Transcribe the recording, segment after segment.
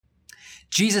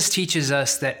Jesus teaches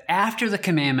us that after the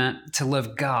commandment to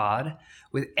love God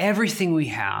with everything we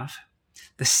have,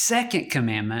 the second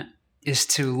commandment is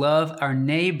to love our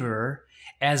neighbor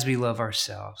as we love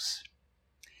ourselves.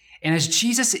 And as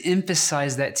Jesus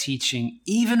emphasized that teaching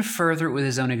even further with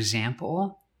his own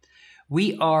example,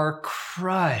 we are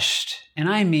crushed, and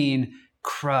I mean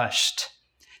crushed,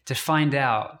 to find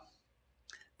out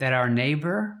that our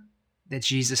neighbor that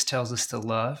Jesus tells us to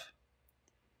love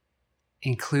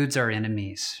includes our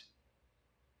enemies.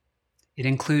 It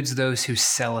includes those who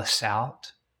sell us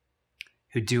out,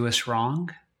 who do us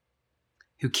wrong,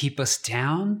 who keep us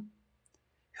down,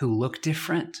 who look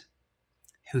different,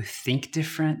 who think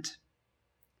different,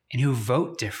 and who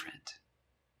vote different.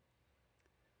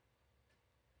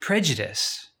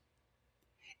 Prejudice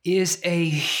is a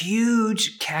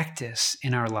huge cactus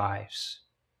in our lives.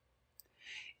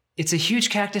 It's a huge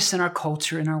cactus in our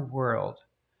culture, in our world.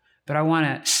 But I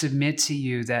want to submit to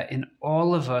you that in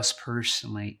all of us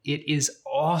personally, it is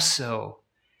also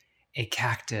a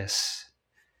cactus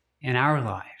in our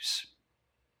lives.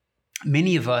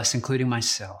 Many of us, including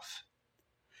myself,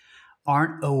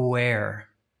 aren't aware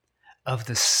of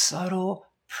the subtle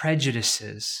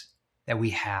prejudices that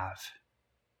we have.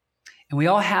 And we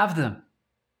all have them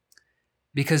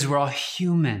because we're all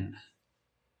human.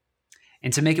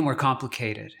 And to make it more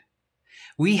complicated,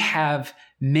 we have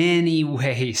many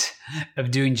ways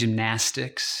of doing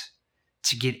gymnastics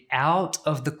to get out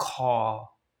of the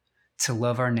call to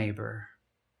love our neighbor,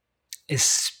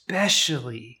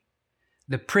 especially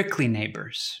the prickly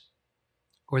neighbors,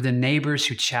 or the neighbors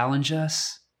who challenge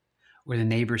us, or the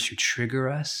neighbors who trigger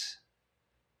us,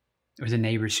 or the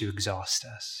neighbors who exhaust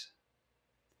us.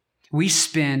 We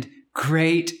spend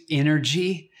great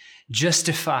energy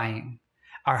justifying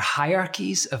our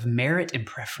hierarchies of merit and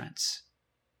preference.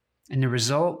 And the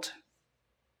result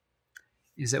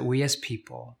is that we as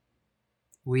people,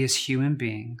 we as human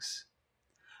beings,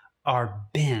 are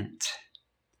bent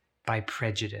by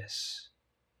prejudice.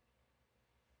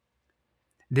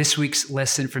 This week's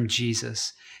lesson from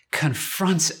Jesus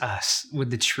confronts us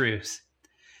with the truth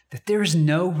that there is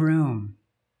no room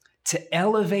to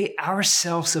elevate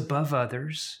ourselves above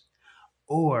others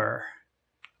or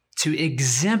to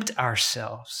exempt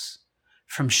ourselves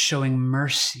from showing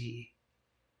mercy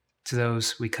to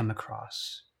those we come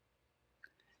across.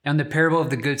 Now, in the parable of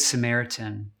the Good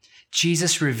Samaritan,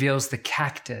 Jesus reveals the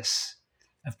cactus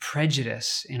of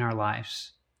prejudice in our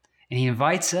lives, and he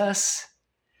invites us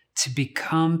to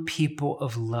become people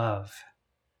of love,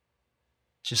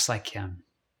 just like him.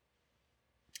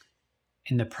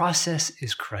 And the process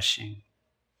is crushing.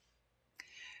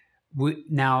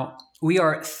 We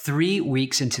are 3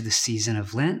 weeks into the season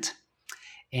of Lent,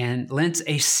 and Lent's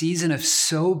a season of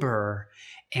sober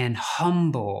and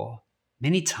humble,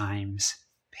 many times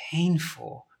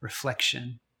painful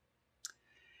reflection.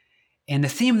 And the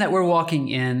theme that we're walking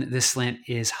in this Lent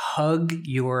is hug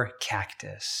your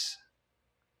cactus.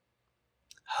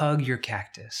 Hug your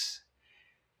cactus.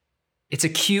 It's a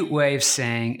cute way of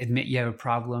saying admit you have a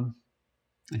problem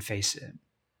and face it.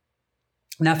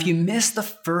 Now, if you missed the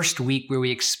first week where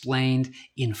we explained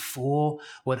in full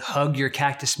what hug your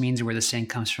cactus means and where the saying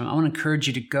comes from, I want to encourage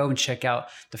you to go and check out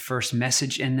the first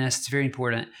message in this. It's very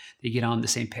important that you get on the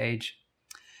same page.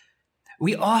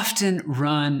 We often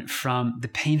run from the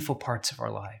painful parts of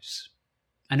our lives.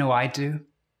 I know I do,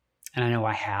 and I know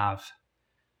I have.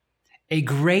 A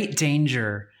great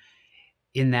danger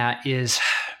in that is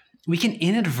we can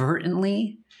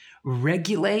inadvertently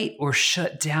regulate or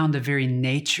shut down the very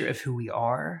nature of who we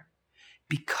are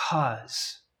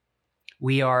because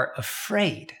we are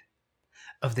afraid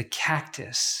of the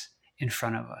cactus in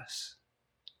front of us.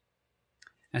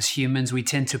 As humans, we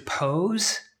tend to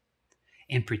pose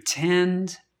and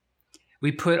pretend.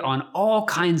 We put on all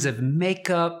kinds of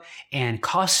makeup and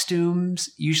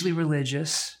costumes, usually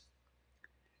religious,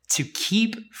 to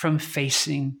keep from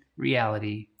facing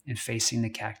reality and facing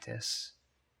the cactus.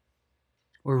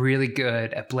 We're really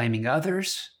good at blaming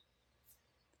others.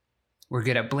 We're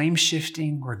good at blame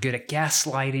shifting. We're good at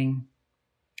gaslighting.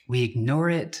 We ignore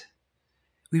it.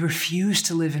 We refuse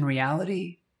to live in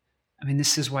reality. I mean,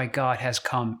 this is why God has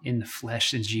come in the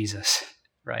flesh in Jesus,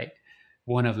 right?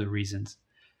 One of the reasons.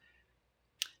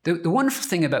 The wonderful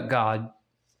thing about God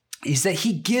is that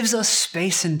he gives us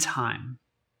space and time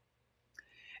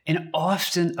and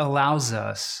often allows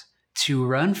us to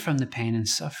run from the pain and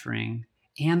suffering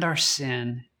and our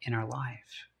sin in our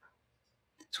life.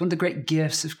 It's one of the great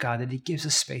gifts of God that he gives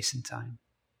us space and time.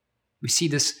 We see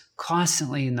this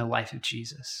constantly in the life of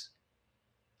Jesus.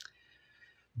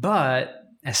 But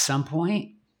at some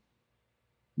point,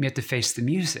 we have to face the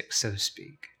music, so to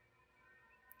speak.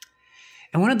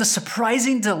 And one of the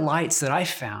surprising delights that I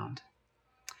found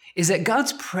is that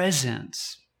God's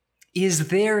presence is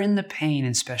there in the pain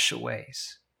in special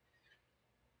ways.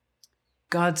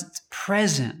 God's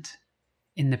present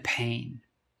in the pain.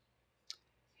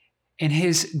 And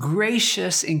his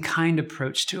gracious and kind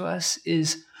approach to us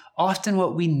is often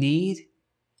what we need,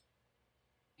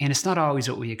 and it's not always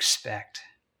what we expect.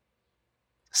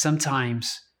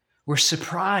 Sometimes we're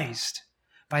surprised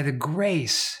by the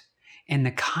grace and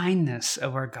the kindness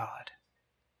of our God.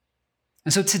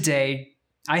 And so today,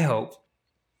 I hope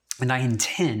and I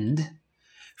intend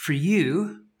for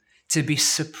you to be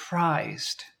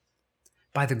surprised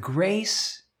by the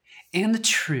grace and the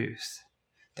truth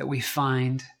that we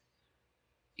find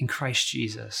in Christ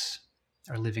Jesus,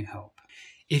 our living hope.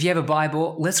 If you have a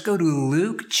Bible, let's go to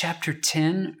Luke chapter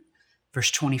 10,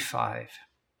 verse 25.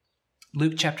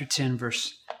 Luke chapter 10,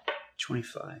 verse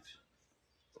 25.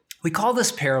 We call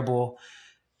this parable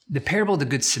the parable of the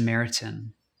Good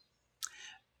Samaritan.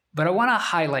 But I want to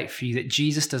highlight for you that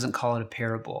Jesus doesn't call it a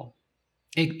parable.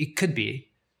 It could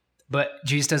be, but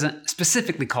Jesus doesn't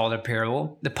specifically call it a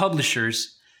parable. The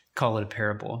publishers call it a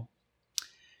parable.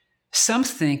 Some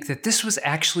think that this was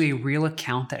actually a real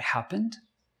account that happened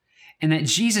and that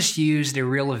Jesus used a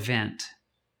real event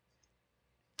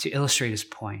to illustrate his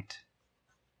point.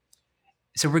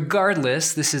 So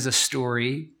regardless, this is a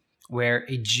story where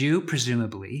a Jew,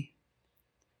 presumably,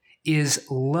 is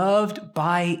loved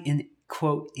by an,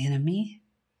 quote, enemy.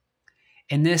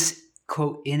 And this,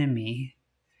 quote, enemy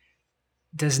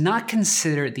does not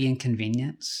consider the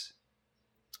inconvenience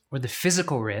or the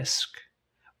physical risk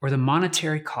or the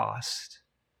monetary cost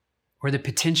or the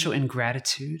potential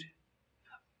ingratitude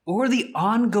or the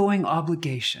ongoing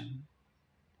obligation.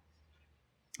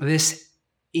 This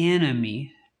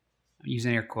enemy, I'm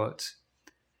using air quotes,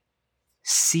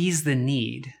 sees the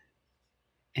need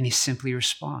and he simply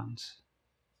responds.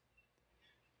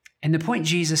 And the point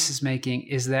Jesus is making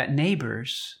is that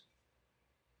neighbors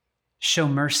show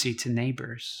mercy to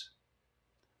neighbors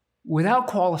without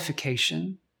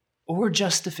qualification or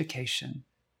justification.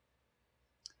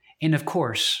 And of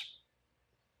course,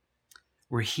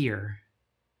 we're here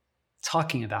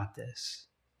talking about this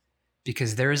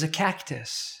because there is a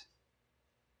cactus.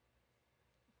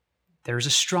 There is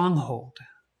a stronghold.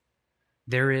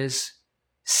 There is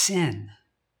sin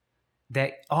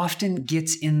that often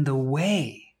gets in the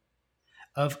way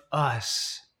of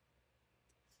us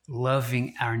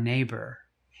loving our neighbor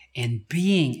and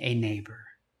being a neighbor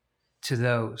to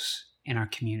those in our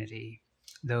community,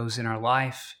 those in our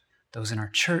life, those in our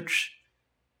church,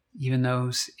 even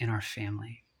those in our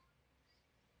family.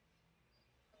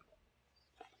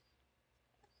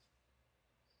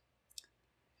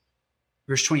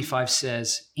 Verse 25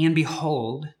 says, "And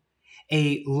behold,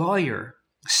 a lawyer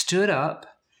stood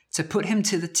up to put him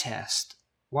to the test."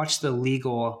 Watch the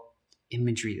legal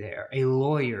imagery there. A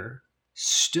lawyer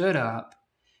stood up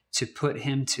to put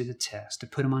him to the test, to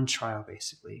put him on trial,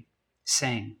 basically,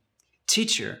 saying,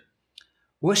 "Teacher,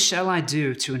 what shall I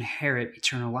do to inherit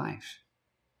eternal life?"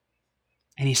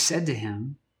 And he said to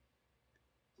him,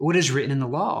 "What is written in the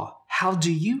law? How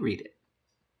do you read it?"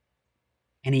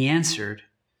 And he answered,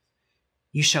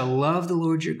 "You shall love the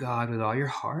Lord your God with all your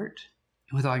heart,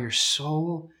 and with all your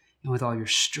soul, and with all your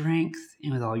strength,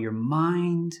 and with all your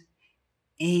mind,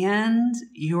 and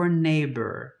your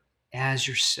neighbor as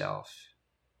yourself."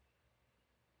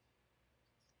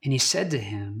 And he said to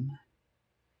him,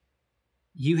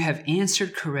 "You have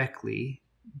answered correctly.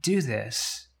 Do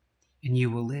this, and you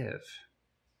will live."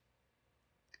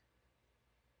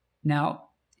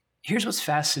 Now, here's what's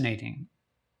fascinating.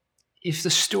 If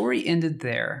the story ended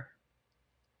there,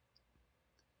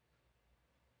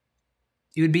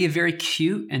 it would be a very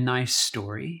cute and nice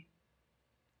story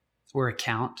or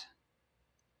account.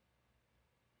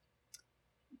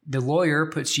 The lawyer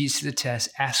puts Jesus to the test,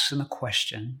 asks him a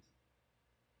question.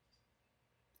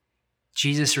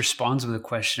 Jesus responds with a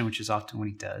question, which is often what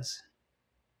he does.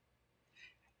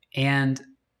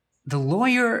 And the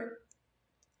lawyer,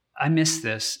 I missed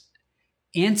this,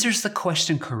 answers the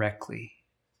question correctly.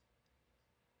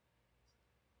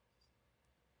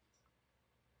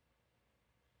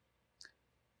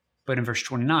 But in verse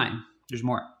 29, there's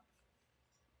more.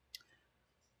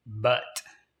 But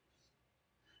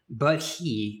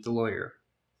he, the lawyer,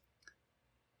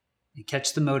 you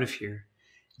catch the motive here,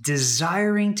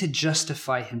 desiring to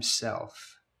justify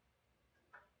himself,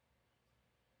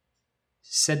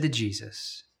 said to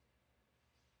Jesus,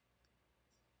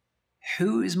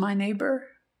 "Who is my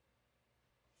neighbor?"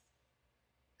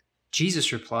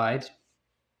 Jesus replied,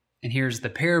 and here's the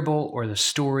parable or the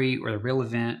story or the real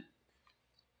event.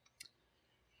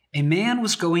 "A man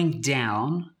was going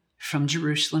down from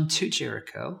Jerusalem to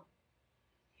Jericho,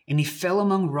 and he fell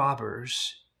among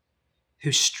robbers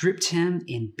who stripped him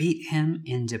and beat him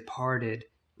and departed,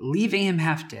 leaving him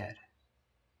half dead.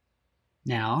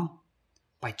 Now,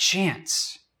 by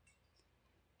chance,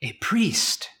 a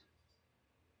priest,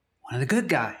 one of the good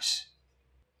guys,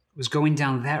 was going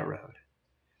down that road.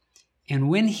 And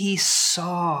when he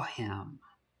saw him,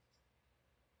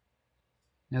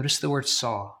 notice the word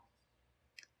saw,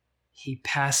 he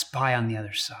passed by on the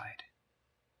other side.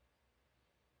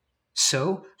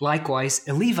 So, likewise,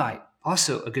 a Levite,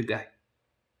 also a good guy,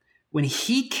 when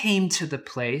he came to the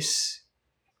place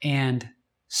and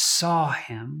saw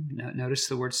him, notice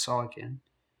the word saw again,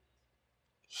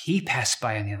 he passed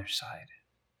by on the other side.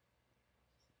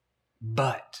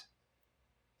 But,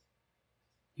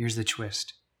 here's the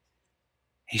twist,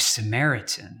 a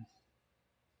Samaritan,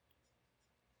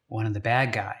 one of the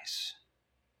bad guys,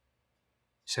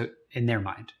 so in their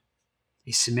mind,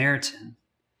 a Samaritan,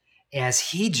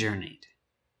 as he journeyed,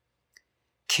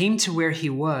 came to where he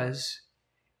was,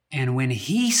 and when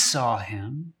he saw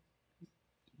him,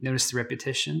 notice the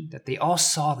repetition, that they all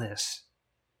saw this,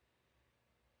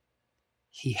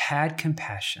 he had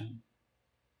compassion.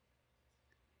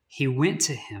 He went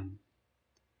to him,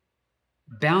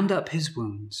 bound up his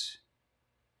wounds,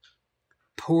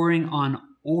 pouring on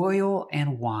oil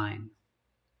and wine.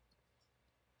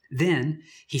 Then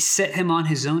he set him on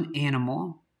his own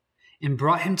animal and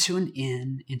brought him to an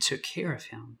inn and took care of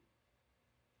him.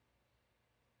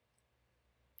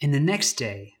 And the next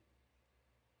day,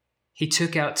 he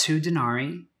took out 2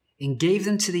 denarii and gave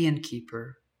them to the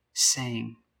innkeeper,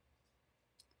 saying,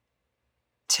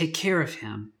 "Take care of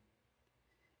him,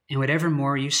 and whatever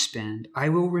more you spend, I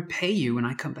will repay you when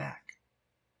I come back."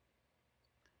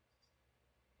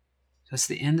 So that's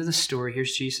the end of the story.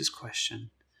 Here's Jesus' question.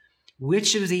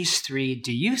 Which of these 3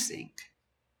 do you think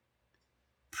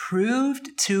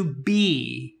proved to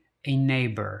be a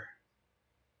neighbor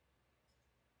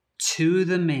to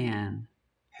the man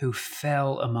who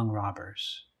fell among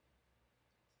robbers?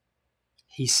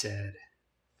 He said,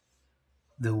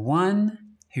 "The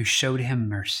one who showed him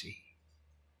mercy."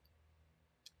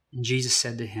 And Jesus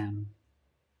said to him,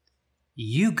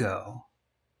 "You go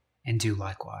and do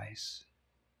likewise."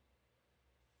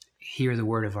 Hear the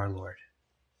word of our Lord.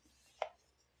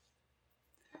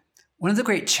 One of the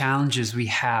great challenges we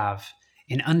have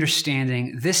in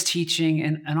understanding this teaching,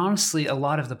 and honestly a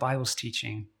lot of the Bible's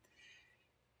teaching,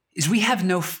 is we have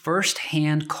no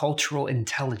first-hand cultural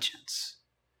intelligence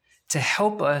to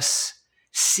help us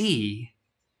see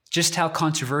just how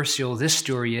controversial this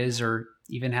story is, or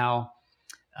even how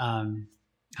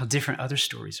different other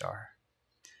stories are.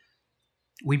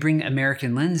 We bring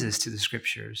American lenses to the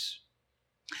scriptures.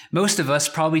 Most of us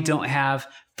probably don't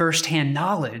have first-hand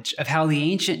knowledge of how the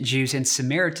ancient Jews and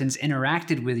Samaritans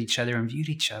interacted with each other and viewed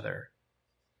each other.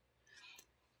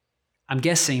 I'm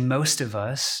guessing most of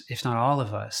us, if not all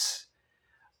of us,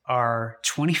 are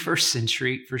 21st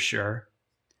century for sure,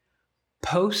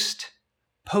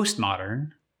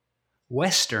 postmodern,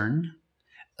 Western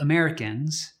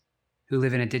Americans who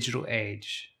live in a digital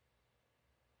age.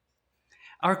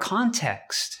 Our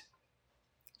context,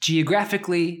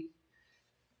 geographically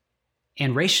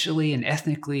and racially and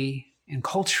ethnically and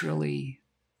culturally,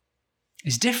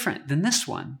 is different than this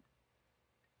one.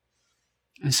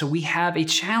 And so we have a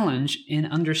challenge in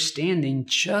understanding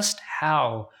just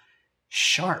how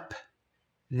sharp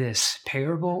this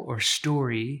parable or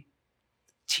story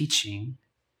teaching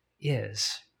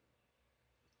is.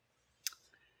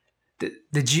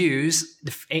 The Jews,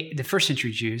 the first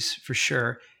century Jews for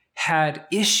sure, had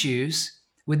issues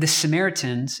with the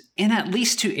Samaritans in at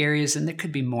least 2 areas, and there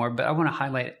could be more, but I want to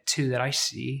highlight 2 that I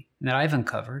see and that I've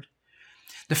uncovered.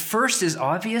 The first is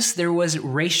obvious. There was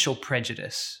racial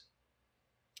prejudice.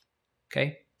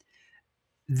 Okay?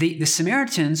 The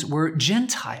Samaritans were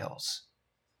Gentiles.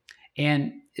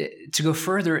 And to go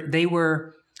further, they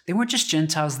weren't just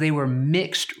Gentiles, they were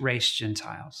mixed race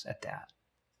Gentiles at that.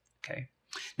 Okay?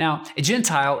 Now, a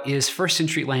Gentile is first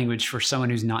century language for someone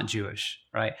who's not Jewish,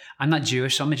 right? I'm not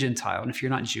Jewish, so I'm a Gentile. And if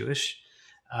you're not Jewish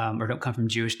or don't come from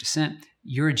Jewish descent,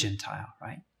 you're a Gentile,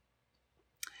 right?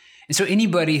 And so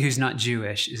anybody who's not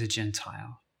Jewish is a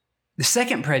Gentile. The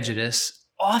second prejudice,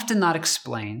 often not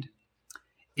explained,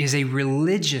 is a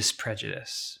religious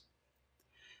prejudice.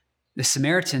 The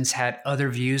Samaritans had other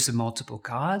views of multiple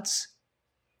gods.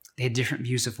 They had different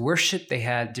views of worship. They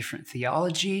had different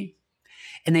theology.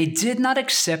 And they did not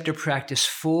accept or practice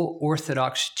full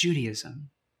Orthodox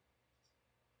Judaism.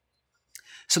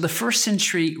 So the first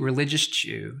century religious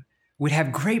Jew would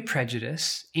have great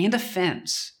prejudice and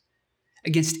offense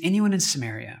against anyone in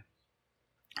Samaria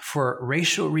for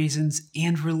racial reasons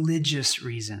and religious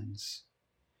reasons.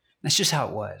 That's just how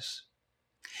it was.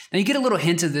 Now, you get a little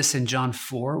hint of this in John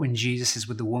 4 when Jesus is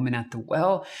with the woman at the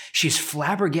well. She's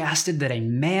flabbergasted that a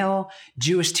male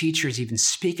Jewish teacher is even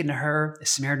speaking to her, a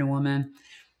Samaritan woman.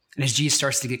 And as Jesus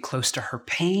starts to get close to her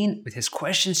pain with his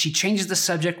questions, she changes the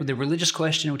subject with a religious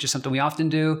question, which is something we often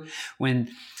do. When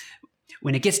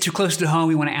it gets too close to home,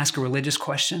 we want to ask a religious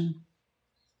question.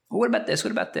 Well, what about this?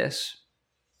 What about this?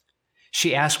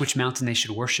 She asks which mountain they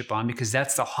should worship on, because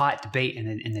that's the hot debate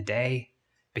in the day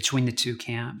between the two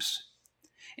camps.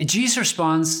 And Jesus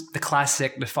responds the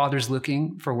classic, the Father's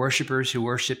looking for worshipers who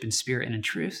worship in spirit and in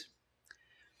truth.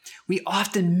 We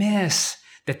often miss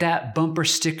that bumper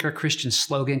sticker Christian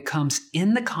slogan comes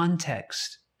in the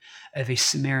context of a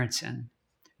Samaritan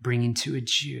bringing to a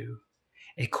Jew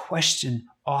a question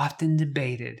often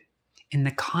debated in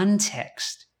the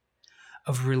context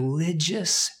of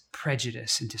religious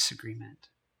prejudice and disagreement.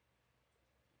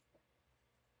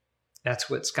 That's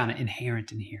what's kind of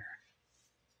inherent in here.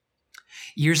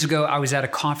 Years ago, I was at a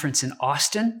conference in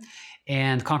Austin,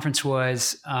 and the conference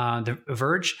was The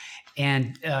Verge.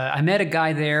 And I met a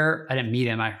guy there. I didn't meet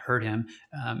him. I heard him,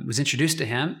 was introduced to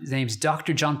him. His name's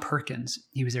Dr. John Perkins.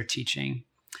 He was there teaching.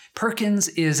 Perkins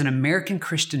is an American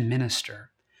Christian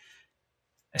minister,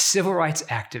 a civil rights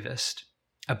activist,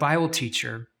 a Bible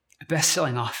teacher, a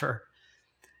best-selling author,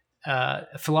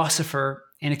 a philosopher,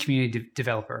 and a community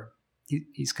developer.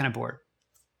 He's kind of bored.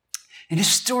 And his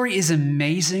story is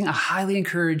amazing. I highly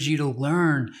encourage you to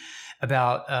learn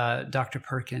about Dr.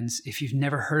 Perkins if you've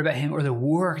never heard about him or the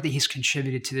work that he's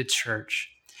contributed to the church.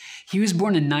 He was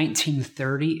born in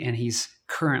 1930, and he's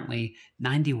currently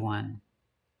 91.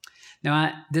 Now,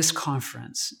 at this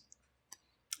conference,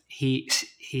 he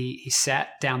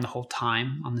sat down the whole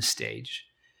time on the stage.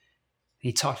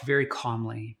 He talked very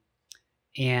calmly,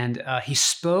 and he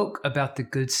spoke about the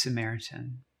Good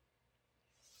Samaritan.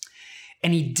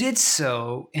 And he did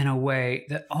so in a way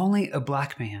that only a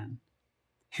Black man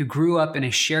who grew up in a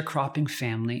sharecropping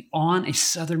family on a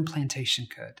southern plantation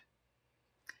could.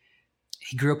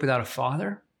 He grew up without a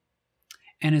father,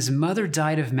 and his mother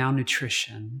died of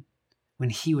malnutrition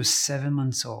when he was 7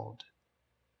 months old.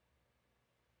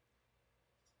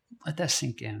 Let that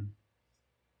sink in.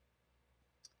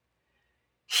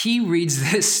 He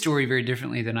reads this story very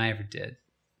differently than I ever did.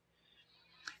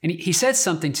 And he said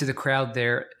something to the crowd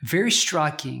there, very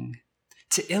striking,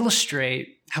 to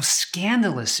illustrate how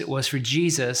scandalous it was for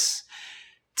Jesus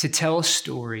to tell a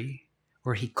story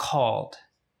where he called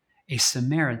a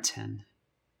Samaritan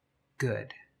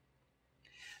good.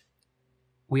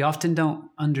 We often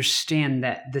don't understand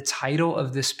that the title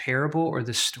of this parable or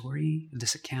this story,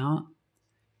 this account,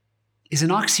 is an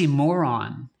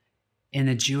oxymoron in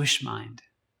the Jewish mind.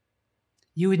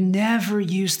 You would never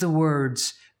use the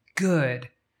words good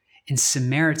and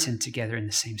Samaritan together in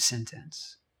the same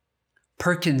sentence.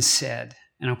 Perkins said,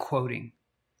 and I'm quoting,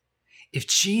 "If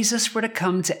Jesus were to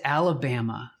come to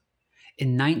Alabama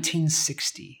in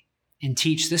 1960 and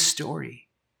teach this story,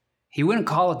 he wouldn't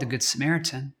call it the Good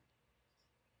Samaritan.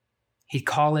 He'd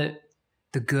call it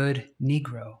the Good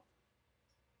Negro."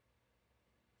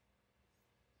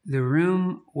 The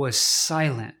room was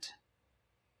silent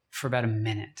for about a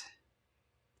minute.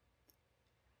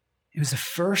 It was the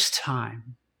first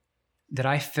time that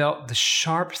I felt the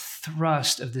sharp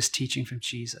thrust of this teaching from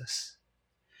Jesus,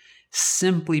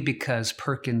 simply because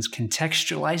Perkins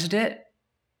contextualized it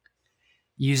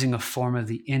using a form of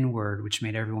the N-word, which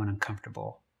made everyone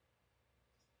uncomfortable.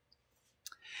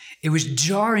 It was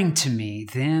jarring to me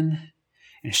then,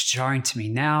 and it's jarring to me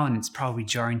now, and it's probably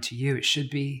jarring to you. It should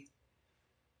be.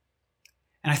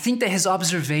 And I think that his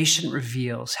observation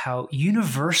reveals how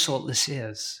universal this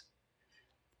is,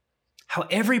 how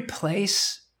every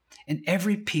place and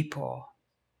every people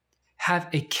have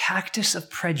a cactus of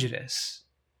prejudice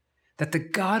that the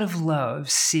God of love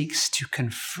seeks to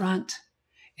confront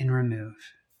and remove.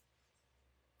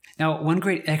 Now, one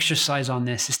great exercise on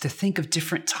this is to think of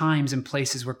different times and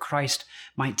places where Christ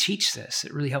might teach this.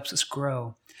 It really helps us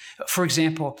grow. For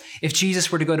example, if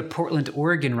Jesus were to go to Portland,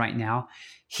 Oregon right now,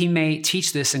 he may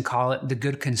teach this and call it the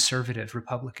good conservative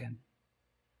Republican.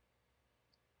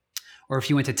 Or if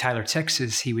he went to Tyler,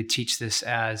 Texas, he would teach this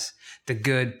as the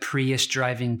good Prius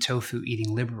driving, tofu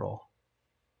eating liberal.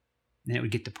 And it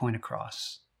would get the point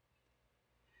across.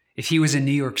 If he was in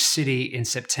New York City in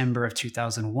September of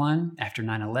 2001, after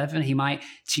 9/11, he might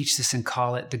teach this and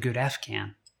call it the good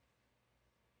Afghan.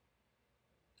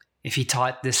 If he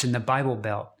taught this in the Bible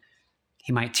Belt,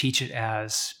 he might teach it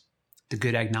as the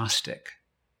good agnostic.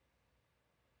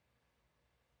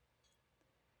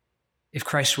 If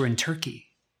Christ were in Turkey,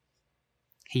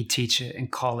 he'd teach it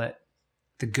and call it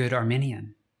the good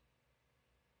Arminian.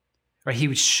 Right? He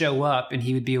would show up and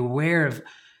he would be aware of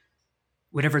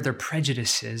whatever their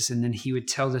prejudice is, and then he would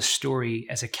tell the story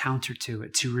as a counter to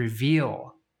it to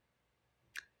reveal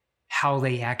how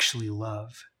they actually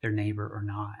love their neighbor or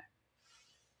not.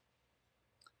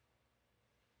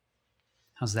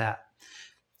 How's that?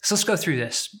 So let's go through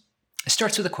this. It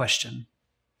starts with a question.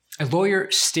 A lawyer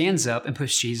stands up and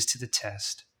puts Jesus to the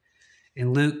test.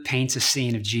 And Luke paints a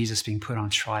scene of Jesus being put on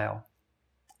trial,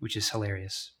 which is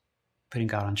hilarious, putting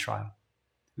God on trial.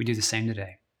 We do the same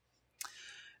today.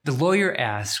 The lawyer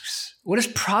asks what is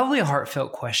probably a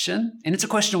heartfelt question, and it's a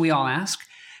question we all ask.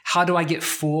 How do I get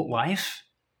full life?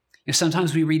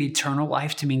 Sometimes we read eternal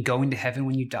life to mean going to heaven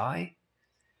when you die.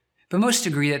 But most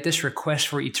agree that this request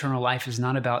for eternal life is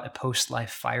not about a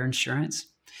post-life fire insurance.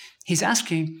 He's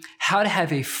asking how to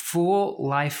have a full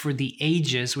life for the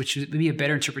ages, which would be a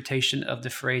better interpretation of the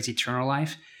phrase eternal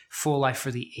life, full life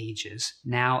for the ages,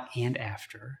 now and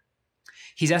after.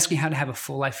 He's asking how to have a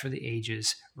full life for the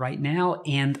ages, right now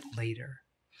and later.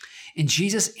 And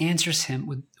Jesus answers him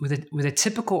with a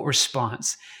typical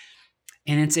response.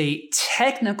 And it's a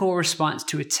technical response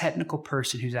to a technical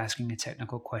person who's asking a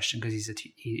technical question because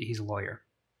he's a lawyer.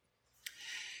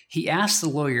 He asks the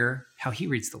lawyer how he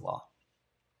reads the law.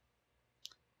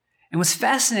 And what's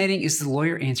fascinating is the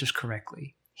lawyer answers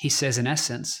correctly. He says, in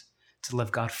essence, to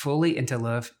love God fully and to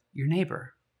love your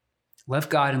neighbor. Love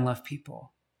God and love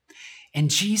people. And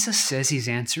Jesus says he's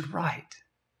answered right.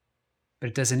 But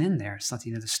it doesn't end there. It's not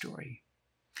the end of the story.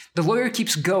 The lawyer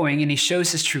keeps going and he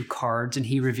shows his true cards and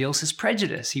he reveals his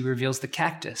prejudice. He reveals the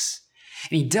cactus.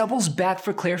 And he doubles back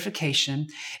for clarification.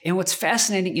 And what's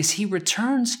fascinating is he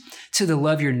returns to the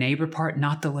love your neighbor part,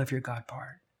 not the love your God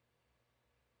part.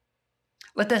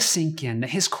 Let that sink in, that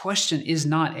his question is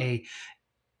not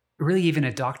really even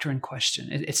a doctrine question.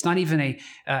 It's not even a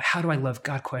how do I love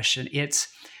God question. It's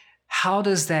how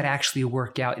does that actually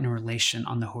work out in a relation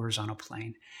on the horizontal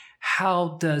plane?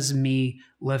 How does me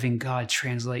loving God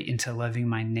translate into loving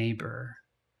my neighbor?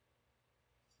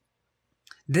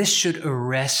 This should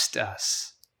arrest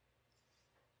us.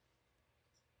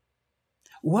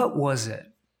 What was it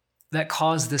that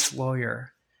caused this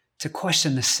lawyer to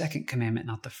question the second commandment,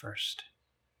 not the first?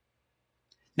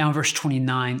 Now in verse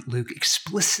 29, Luke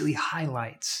explicitly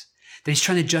highlights that he's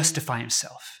trying to justify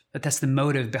himself, that that's the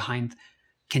motive behind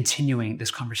continuing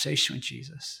this conversation with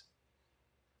Jesus.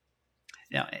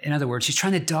 Now, in other words, he's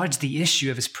trying to dodge the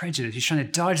issue of his prejudice. He's trying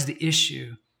to dodge the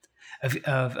issue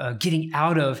of getting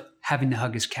out of having to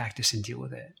hug his cactus and deal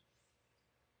with it.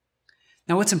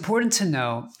 Now, what's important to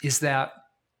know is that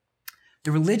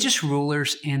the religious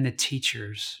rulers and the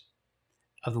teachers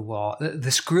of the law,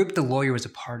 this group the lawyer was a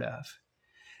part of,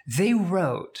 they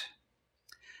wrote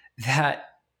that,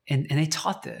 and they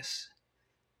taught this,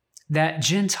 that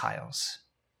Gentiles,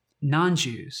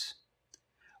 non-Jews,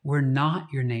 were not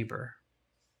your neighbor.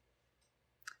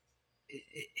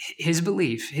 His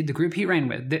belief, the group he ran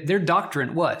with, their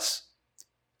doctrine was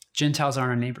Gentiles aren't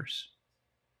our neighbors.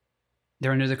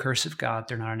 They're under the curse of God.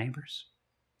 They're not our neighbors.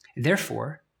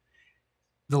 Therefore,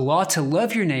 the law to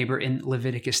love your neighbor in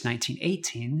Leviticus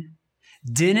 19:18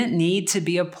 didn't need to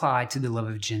be applied to the love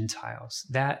of Gentiles.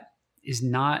 That is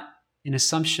not an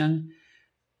assumption.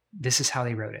 This is how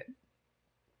they wrote it.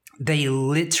 They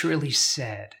literally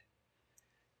said,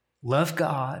 love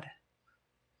God,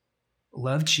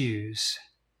 love Jews,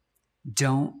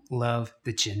 don't love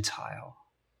the Gentile.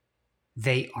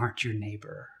 They aren't your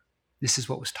neighbor. This is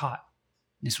what was taught.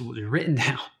 This is what was written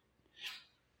down.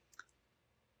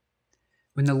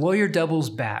 When the lawyer doubles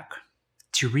back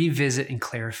to revisit and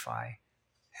clarify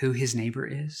who his neighbor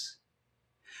is,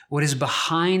 what is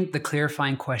behind the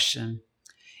clarifying question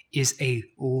is a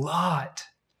lot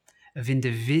of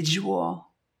individual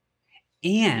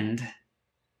and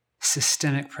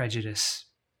systemic prejudice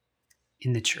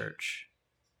in the church.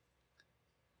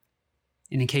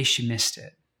 And in case you missed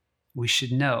it, we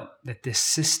should note that this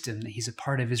system that he's a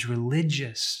part of is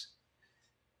religious.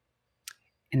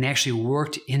 And they actually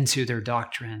worked into their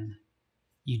doctrine,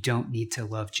 you don't need to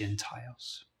love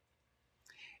Gentiles.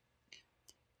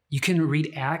 You can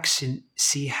read Acts and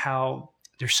see how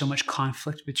there's so much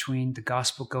conflict between the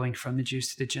gospel going from the Jews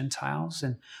to the Gentiles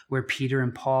and where Peter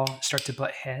and Paul start to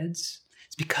butt heads.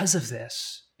 It's because of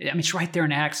this. I mean, it's right there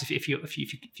in Acts if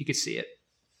you could see it.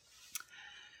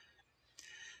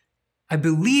 I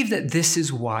believe that this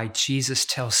is why Jesus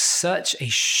tells such a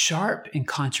sharp and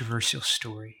controversial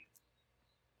story.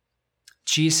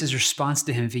 Jesus' response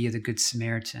to him via the Good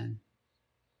Samaritan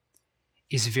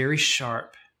is very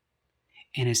sharp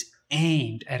and is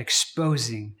aimed at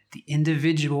exposing the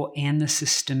individual and the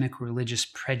systemic religious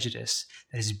prejudice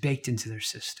that is baked into their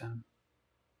system.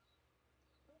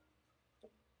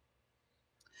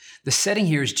 The setting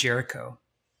here is Jericho.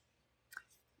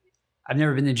 I've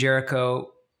never been to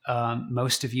Jericho.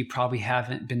 Most of you probably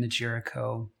haven't been to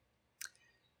Jericho.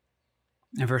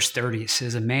 In verse 30, it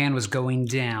says, a man was going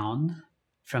down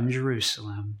from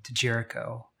Jerusalem to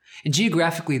Jericho. And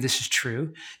geographically, this is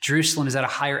true. Jerusalem is at a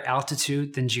higher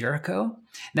altitude than Jericho.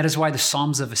 That is why the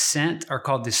Psalms of Ascent are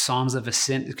called the Psalms of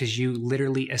Ascent, because you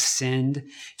literally ascend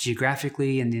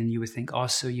geographically, and then you would think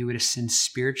also you would ascend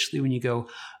spiritually when you go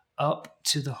up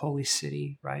to the holy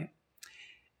city, right?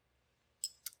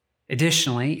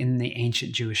 Additionally, in the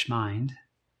ancient Jewish mind,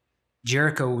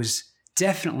 Jericho was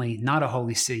definitely not a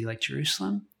holy city like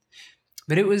Jerusalem,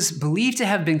 but it was believed to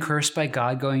have been cursed by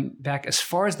God going back as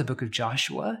far as the book of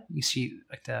Joshua. You see,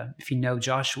 if you know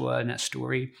Joshua and that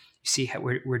story, you see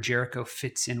where Jericho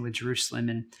fits in with Jerusalem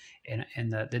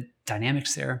and the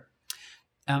dynamics there.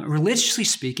 Religiously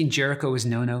speaking, Jericho was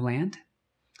no land.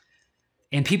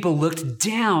 And people looked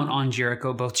down on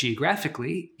Jericho both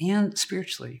geographically and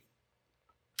spiritually.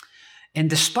 And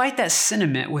despite that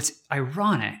sentiment, what's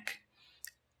ironic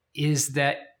is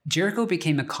that Jericho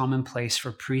became a common place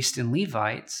for priests and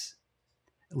Levites.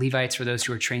 Levites were those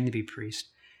who were trained to be priests.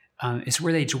 It's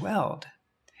where they dwelled.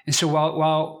 And so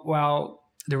while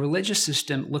the religious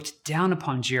system looked down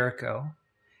upon Jericho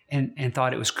and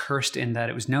thought it was cursed in that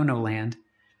it was no land,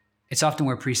 it's often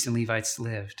where priests and Levites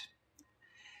lived.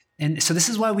 And so this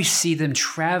is why we see them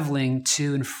traveling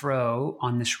to and fro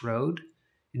on this road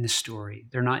in the story.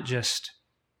 They're not just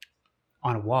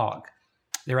on a walk.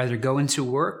 They're either going to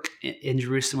work in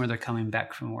Jerusalem or they're coming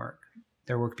back from work,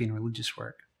 their work being religious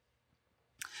work.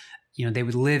 They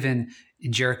would live in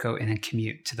Jericho and then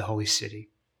commute to the holy city.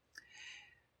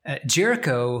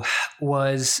 Jericho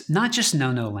was not just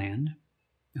no land,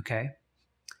 okay?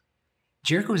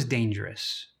 Jericho was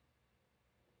dangerous.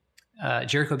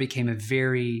 Jericho became a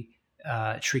very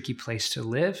tricky place to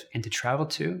live and to travel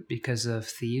to because of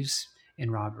thieves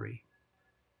and robbery.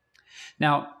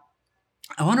 Now,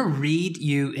 I want to read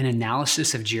you an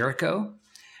analysis of Jericho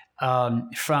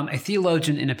from a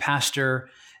theologian and a pastor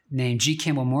named G.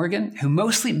 Campbell Morgan, who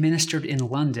mostly ministered in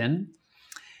London.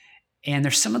 And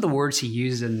there's some of the words he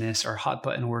used in this are hot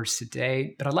button words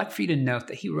today, but I'd like for you to note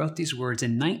that he wrote these words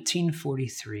in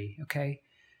 1943, okay?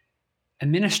 A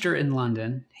minister in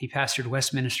London, he pastored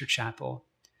Westminster Chapel,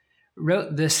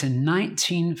 wrote this in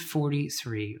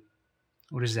 1943.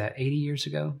 What is that, 80 years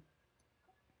ago?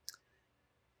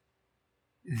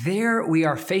 There we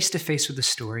are face to face with the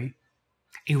story,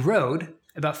 a road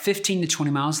about 15 to 20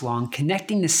 miles long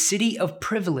connecting the city of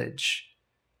privilege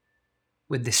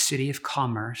with the city of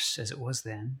commerce as it was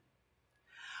then,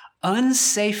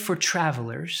 unsafe for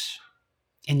travelers,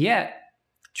 and yet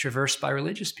traversed by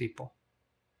religious people.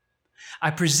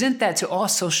 I present that to all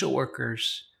social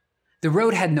workers. The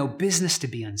road had no business to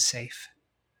be unsafe.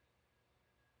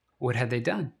 What had they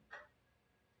done?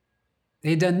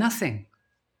 They had done nothing.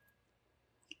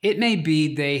 It may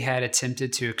be they had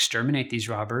attempted to exterminate these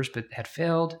robbers, but had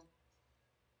failed,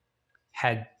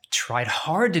 had tried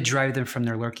hard to drive them from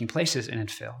their lurking places and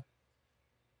had failed.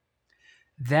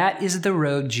 That is the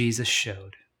road Jesus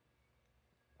showed.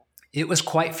 It was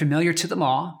quite familiar to them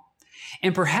all,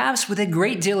 and perhaps with a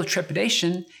great deal of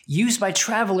trepidation used by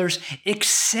travelers,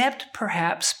 except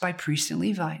perhaps by priests and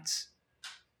Levites,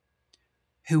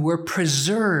 who were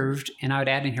preserved, and I would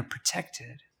add in here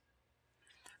protected,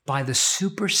 by the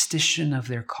superstition of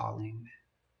their calling.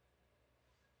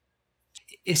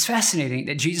 It's fascinating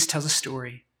that Jesus tells a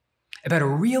story about a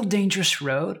real dangerous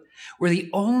road where the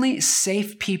only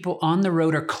safe people on the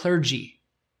road are clergy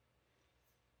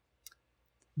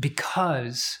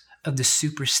because of the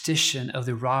superstition of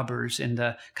the robbers and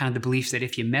the kind of the belief that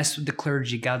if you mess with the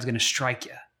clergy, God's going to strike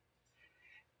you.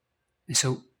 And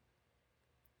so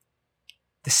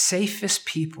the safest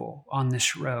people on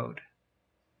this road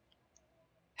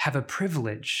have a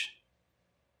privilege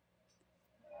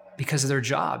because of their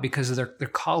job, because of their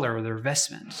collar or their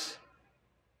vestments.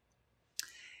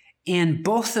 And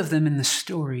both of them in the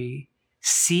story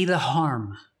see the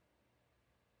harm.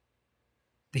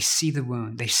 They see the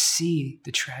wound. They see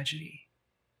the tragedy.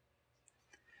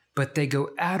 But they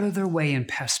go out of their way and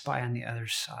pass by on the other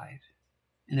side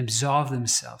and absolve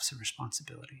themselves of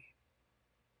responsibility.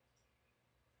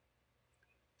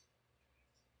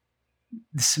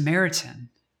 The Samaritan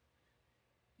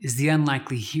is the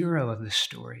unlikely hero of the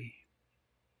story.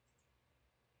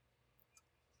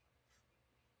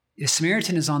 The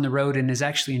Samaritan is on the road and is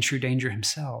actually in true danger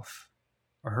himself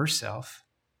or herself.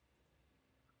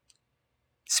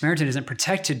 The Samaritan isn't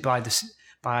protected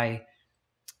by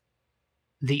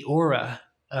the aura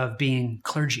of being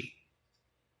clergy.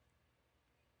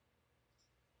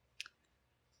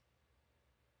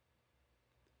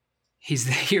 He's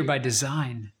here by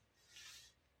design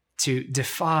to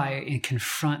defy and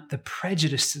confront the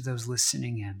prejudice of those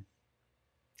listening in.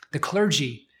 The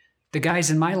clergy, the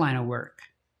guys in my line of work,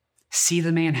 see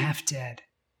the man half dead.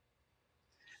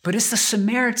 But it's the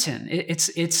Samaritan. It's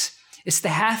the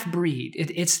half-breed.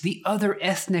 It's the other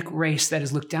ethnic race that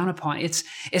is looked down upon. It's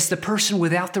the person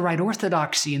without the right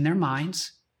orthodoxy in their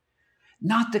minds,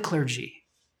 not the clergy,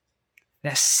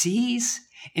 that sees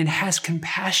and has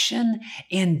compassion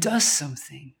and does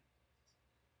something.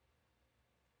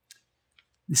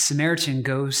 The Samaritan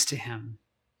goes to him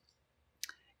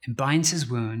and binds his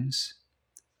wounds,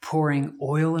 pouring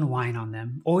oil and wine on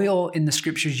them. Oil in the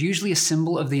scriptures is usually a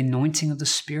symbol of the anointing of the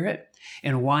Spirit,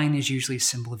 and wine is usually a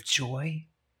symbol of joy.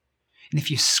 And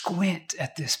if you squint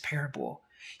at this parable,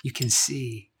 you can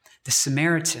see the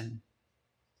Samaritan,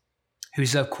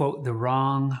 who's of, quote, the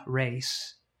wrong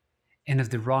race and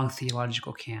of the wrong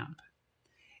theological camp,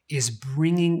 is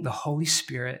bringing the Holy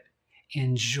Spirit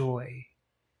and joy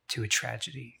to a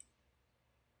tragedy.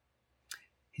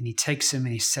 And he takes him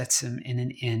and he sets him in an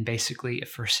inn, basically a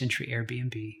first century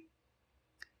Airbnb,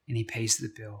 and he pays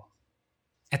the bill.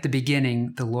 At the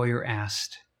beginning, the lawyer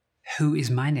asked, "Who is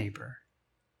my neighbor?"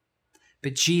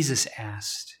 But Jesus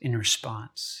asked in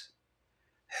response,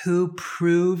 "Who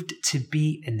proved to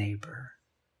be a neighbor?"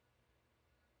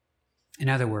 In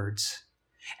other words,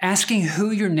 asking who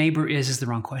your neighbor is the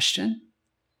wrong question.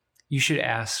 You should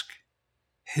ask,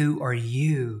 who are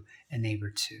you a neighbor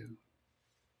to?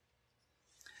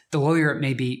 The lawyer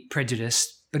may be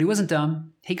prejudiced, but he wasn't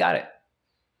dumb. He got it.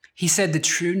 He said the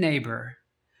true neighbor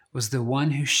was the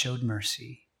one who showed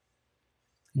mercy.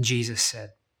 And Jesus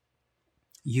said,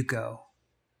 "You go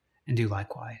and do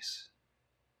likewise."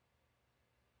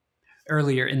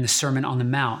 Earlier in the Sermon on the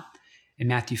Mount, in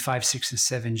Matthew 5, 6, and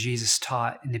 7, Jesus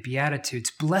taught in the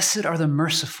Beatitudes, "Blessed are the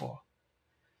merciful,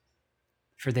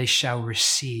 for they shall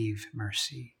receive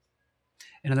mercy."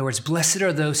 In other words, blessed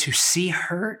are those who see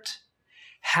hurt,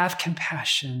 have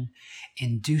compassion,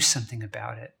 and do something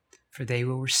about it, for they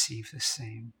will receive the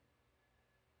same.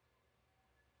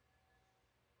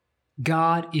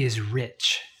 God is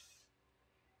rich.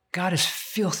 God is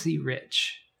filthy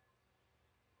rich.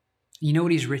 You know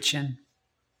what he's rich in?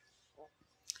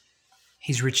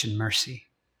 He's rich in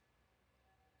mercy.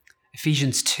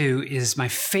 Ephesians 2 is my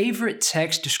favorite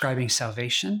text describing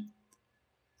salvation.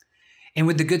 And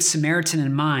with the Good Samaritan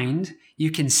in mind, you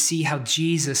can see how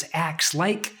Jesus acts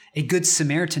like a Good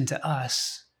Samaritan to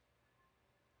us.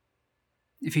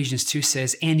 Ephesians 2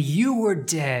 says, "And you were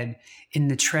dead in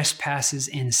the trespasses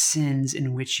and sins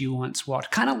in which you once walked."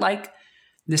 Kind of like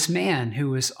this man who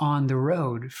was on the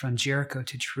road from Jericho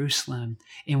to Jerusalem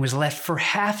and was left for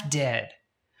half dead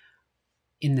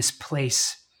in this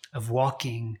place of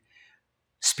walking.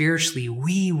 Spiritually,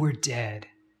 we were dead.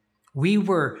 We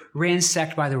were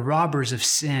ransacked by the robbers of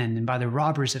sin and by the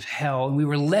robbers of hell, and we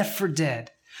were left for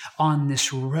dead on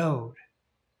this road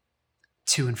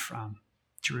to and from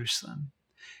Jerusalem.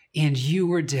 And you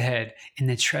were dead in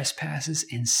the trespasses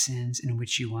and sins in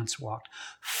which you once walked,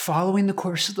 following the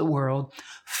course of the world,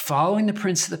 following the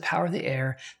prince of the power of the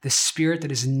air, the spirit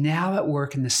that is now at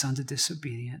work in the sons of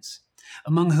disobedience,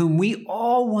 among whom we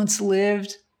all once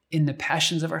lived in the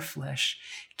passions of our flesh,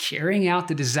 carrying out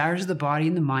the desires of the body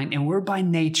and the mind, and we're by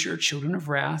nature children of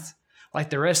wrath, like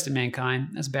the rest of mankind.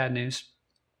 That's bad news.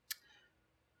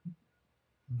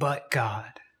 But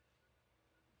God,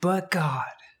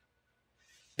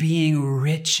 being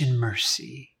rich in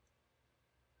mercy,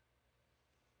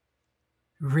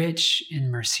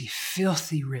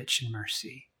 filthy rich in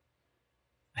mercy.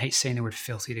 I hate saying the word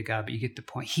filthy to God, but you get the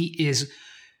point. He is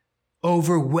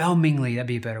overwhelmingly, that'd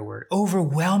be a better word,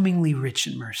 overwhelmingly rich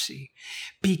in mercy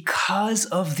because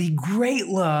of the great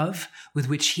love with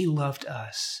which he loved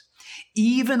us.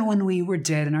 Even when we were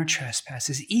dead in our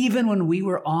trespasses, even when we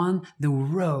were on the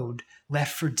road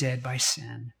left for dead by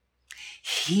sin,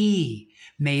 he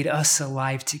made us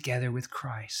alive together with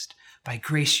Christ. By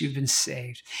grace you've been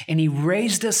saved. And he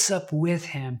raised us up with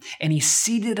him, and he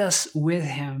seated us with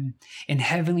him in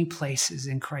heavenly places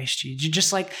in Christ Jesus.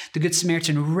 Just like the Good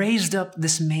Samaritan raised up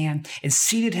this man and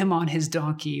seated him on his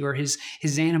donkey or his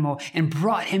animal and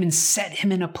brought him and set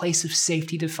him in a place of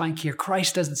safety to find care.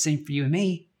 Christ does the same for you and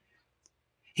me.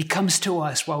 He comes to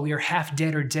us while we are half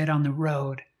dead or dead on the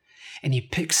road, and he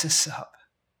picks us up.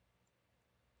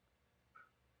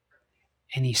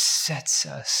 And he sets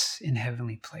us in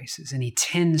heavenly places, and he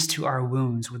tends to our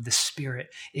wounds with the Spirit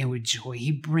and with joy.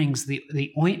 He brings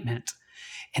the ointment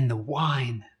and the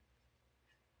wine.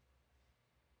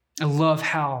 I love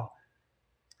how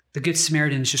the Good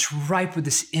Samaritan is just ripe with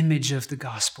this image of the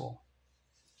gospel.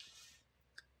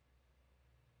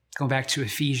 Going back to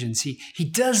Ephesians, he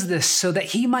does this so that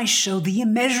he might show the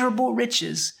immeasurable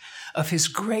riches of his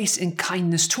grace and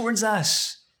kindness towards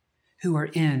us who are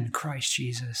in Christ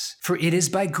Jesus. For it is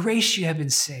by grace you have been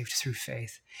saved through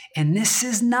faith. And this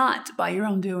is not by your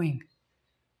own doing.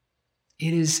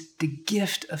 It is the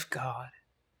gift of God,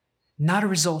 not a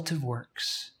result of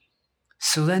works,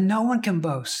 so that no one can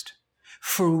boast.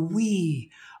 For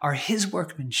we are his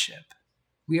workmanship.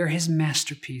 We are his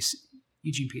masterpiece,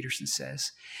 Eugene Peterson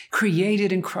says,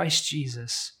 created in Christ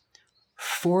Jesus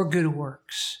for good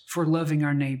works, for loving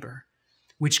our neighbor,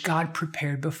 which God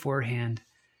prepared beforehand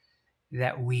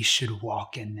that we should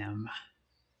walk in them.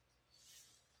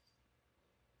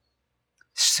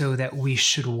 So that we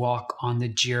should walk on the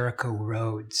Jericho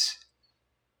roads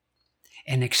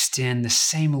and extend the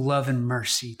same love and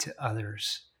mercy to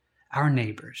others, our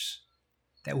neighbors,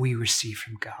 that we receive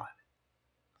from God.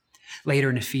 Later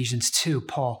in Ephesians 2,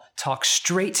 Paul talks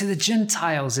straight to the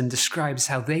Gentiles and describes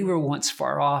how they were once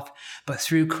far off, but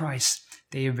through Christ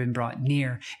they have been brought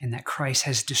near, and that Christ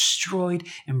has destroyed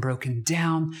and broken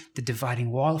down the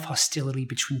dividing wall of hostility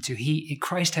between the two.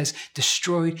 Christ has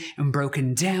destroyed and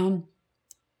broken down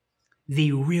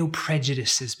the real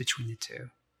prejudices between the two.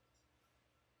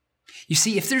 You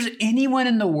see, if there's anyone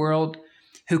in the world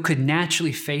who could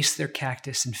naturally face their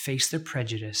cactus and face their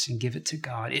prejudice and give it to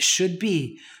God, it should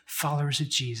be followers of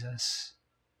Jesus.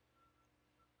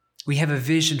 We have a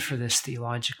vision for this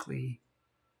theologically.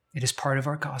 It is part of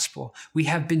our gospel. We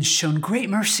have been shown great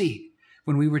mercy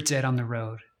when we were dead on the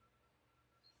road.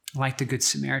 Like the Good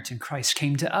Samaritan, Christ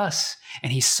came to us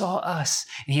and he saw us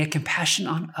and he had compassion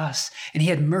on us and he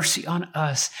had mercy on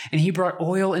us and he brought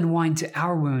oil and wine to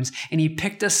our wounds and he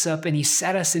picked us up and he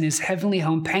sat us in his heavenly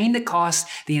home, paying the cost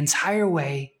the entire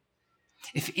way.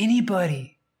 If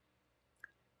anybody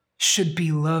should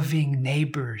be loving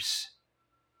neighbors,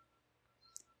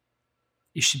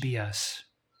 it should be us.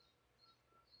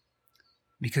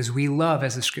 Because we love,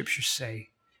 as the scriptures say,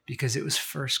 because it was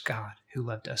first God who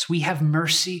loved us. We have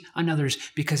mercy on others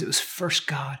because it was first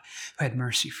God who had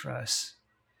mercy for us.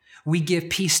 We give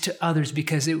peace to others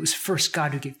because it was first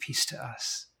God who gave peace to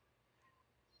us.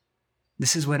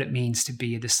 This is what it means to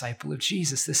be a disciple of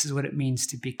Jesus. This is what it means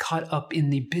to be caught up in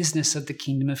the business of the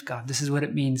kingdom of God. This is what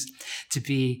it means to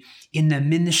be in the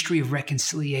ministry of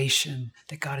reconciliation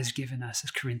that God has given us,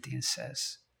 as Corinthians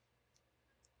says.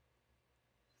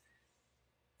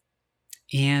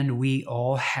 And we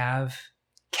all have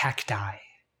cacti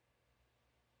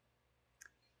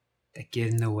that get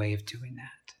in the way of doing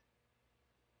that.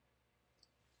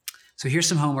 So here's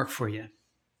some homework for you.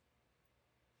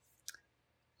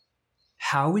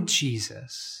 How would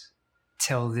Jesus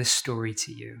tell this story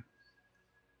to you?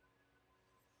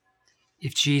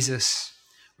 If Jesus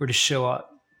were to show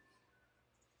up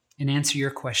and answer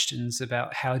your questions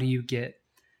about how do you get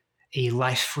a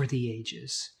life for the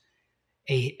ages,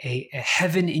 a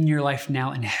heaven in your life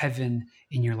now and heaven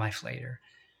in your life later.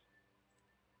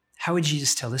 How would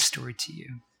Jesus tell this story to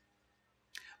you?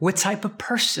 What type of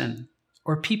person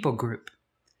or people group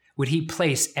would he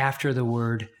place after the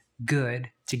word good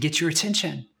to get your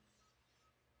attention?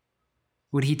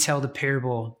 Would he tell the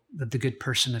parable of the good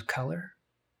person of color?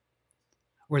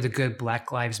 Or the good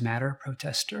Black Lives Matter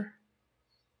protester?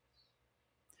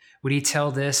 Would he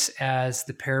tell this as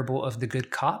the parable of the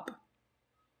good cop?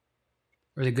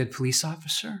 Or the good police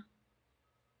officer?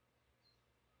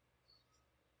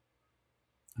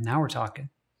 Now we're talking.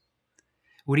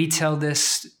 Would he tell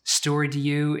this story to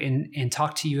you and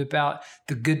talk to you about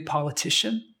the good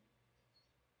politician?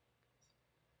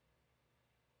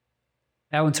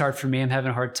 That one's hard for me. I'm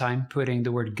having a hard time putting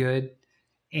the word good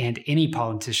and any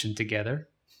politician together.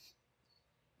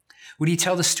 Would he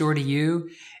tell the story to you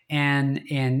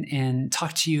and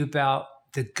talk to you about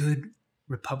the good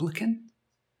Republican?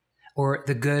 Or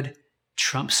the good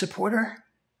Trump supporter?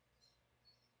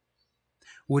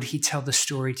 Would he tell the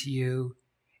story to you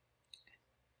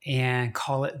and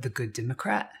call it the good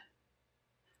Democrat?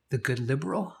 The good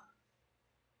liberal?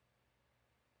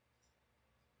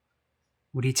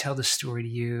 Would he tell the story to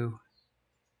you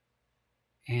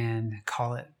and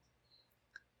call it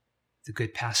the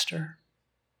good pastor?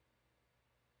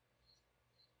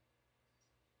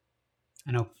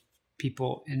 I know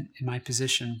people in my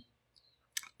position,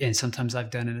 and sometimes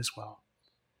I've done it as well,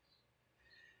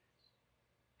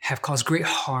 have caused great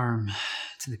harm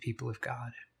to the people of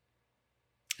God.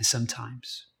 And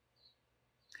sometimes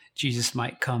Jesus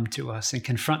might come to us and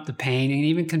confront the pain and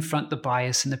even confront the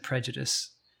bias and the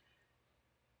prejudice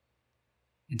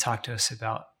and talk to us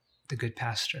about the good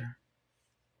pastor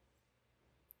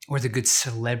or the good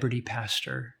celebrity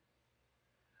pastor,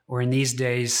 or in these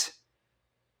days,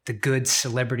 the good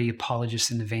celebrity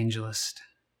apologist and evangelist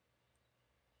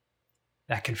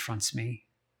that confronts me?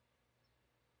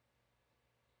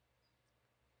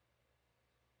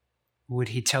 Would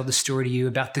he tell the story to you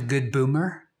about the good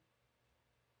boomer?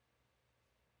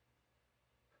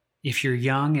 If you're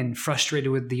young and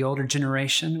frustrated with the older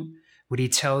generation, would he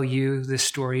tell you the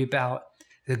story about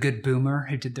the good boomer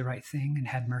who did the right thing and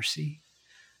had mercy?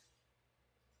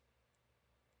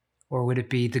 Or would it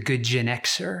be the good Gen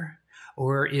Xer?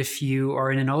 Or if you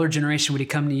are in an older generation, would he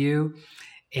come to you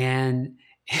and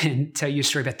tell you a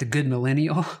story about the good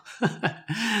millennial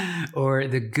or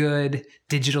the good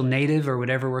digital native or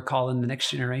whatever we're calling the next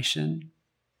generation?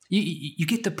 You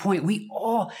get the point. We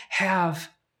all have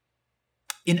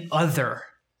an other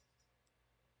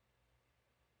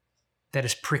that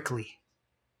is prickly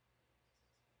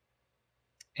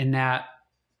and that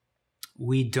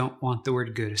we don't want the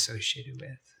word good associated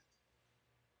with.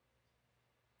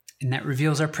 And that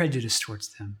reveals our prejudice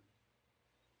towards them.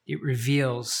 It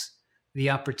reveals the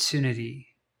opportunity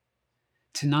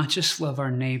to not just love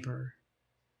our neighbor,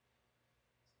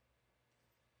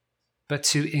 but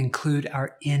to include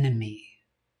our enemy,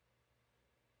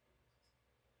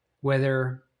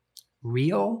 whether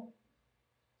real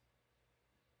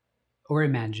or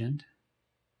imagined,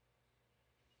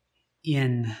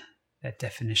 in that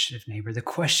definition of neighbor. The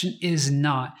question is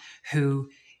not who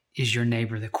is your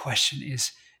neighbor. The question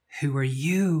is, who are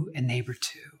you a neighbor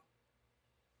to?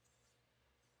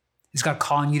 Is God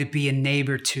calling you to be a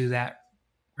neighbor to that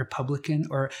Republican,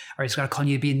 or is God calling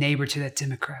you to be a neighbor to that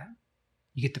Democrat?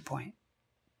 You get the point.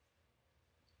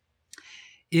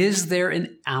 Is there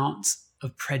an ounce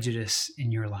of prejudice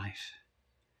in your life?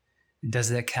 And does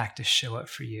that cactus show up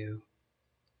for you?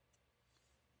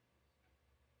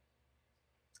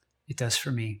 It does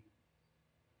for me.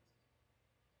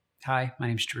 Hi, my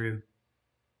name's Drew.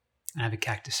 I have a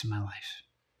cactus in my life.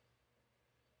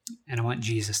 And I want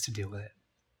Jesus to deal with it.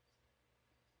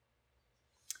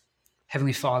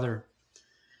 Heavenly Father,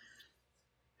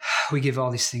 we give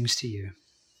all these things to you.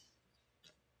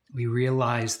 We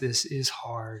realize this is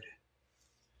hard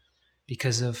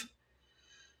because of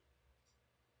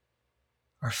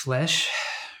our flesh,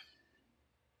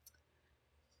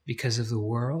 because of the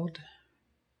world,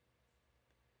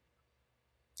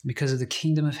 because of the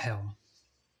kingdom of hell.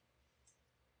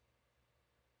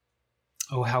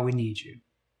 Oh, how we need you.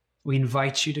 We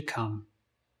invite you to come.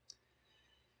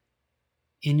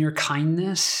 In your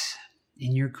kindness,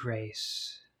 in your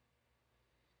grace,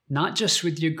 not just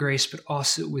with your grace, but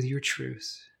also with your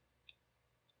truth.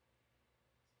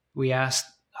 We ask,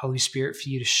 Holy Spirit, for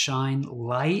you to shine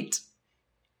light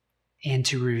and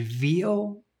to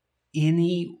reveal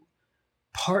any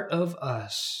part of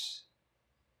us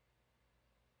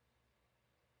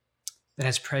that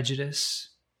has prejudice,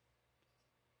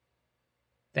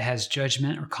 that has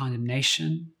judgment or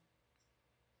condemnation,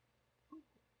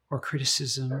 or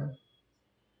criticism,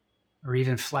 or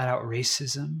even flat out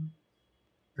racism,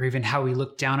 or even how we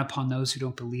look down upon those who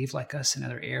don't believe like us in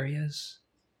other areas.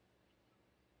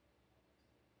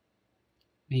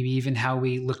 Maybe even how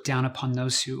we look down upon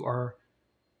those who are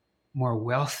more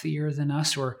wealthier than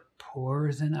us or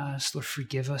poorer than us. Lord,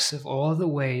 forgive us of all the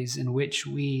ways in which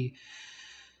we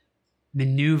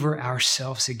maneuver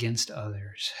ourselves against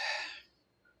others.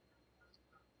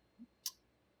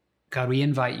 God, we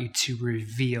invite you to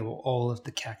reveal all of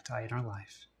the cacti in our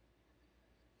life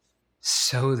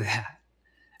so that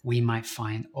we might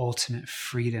find ultimate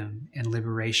freedom and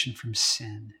liberation from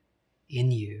sin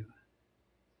in you,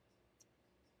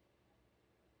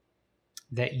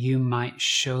 that you might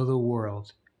show the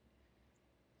world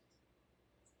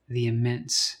the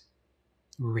immense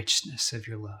richness of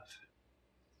your love.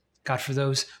 God, for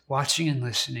those watching and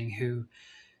listening who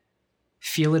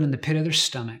feel it in the pit of their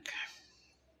stomach,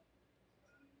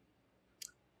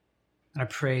 I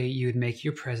pray you would make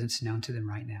your presence known to them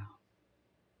right now.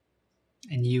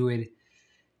 And you would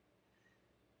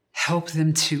help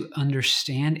them to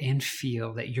understand and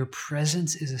feel that your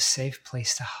presence is a safe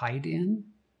place to hide in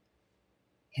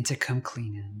and to come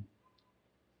clean in.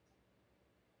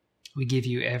 We give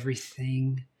you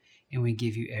everything and we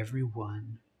give you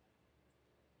everyone.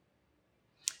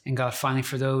 And God, finally,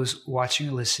 for those watching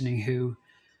or listening who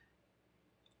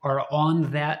are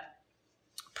on that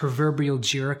proverbial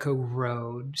Jericho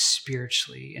road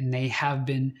spiritually, and they have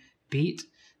been beat,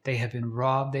 they have been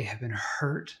robbed, they have been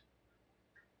hurt.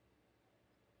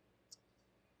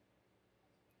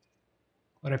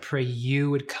 Lord, I pray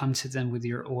you would come to them with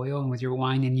your oil and with your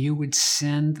wine, and you would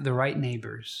send the right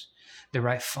neighbors, the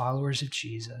right followers of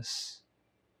Jesus,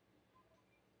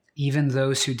 even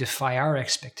those who defy our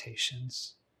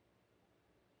expectations,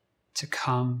 to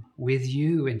come with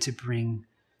you and to bring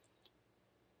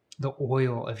the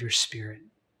oil of your Spirit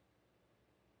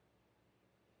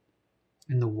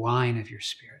and the wine of your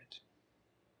Spirit.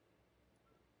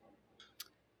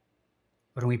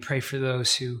 Lord, and we pray for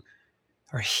those who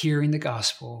are hearing the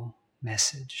gospel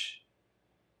message,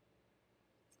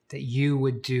 that you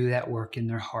would do that work in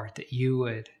their heart, that you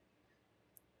would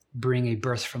bring a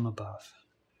birth from above,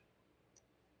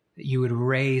 that you would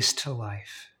raise to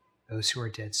life those who are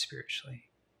dead spiritually.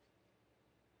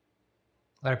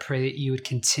 Lord, I pray that you would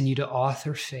continue to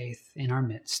author faith in our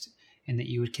midst, and that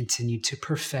you would continue to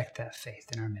perfect that faith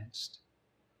in our midst.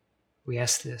 We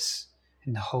ask this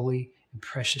in the holy and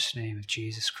precious name of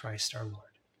Jesus Christ our Lord.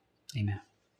 Amen.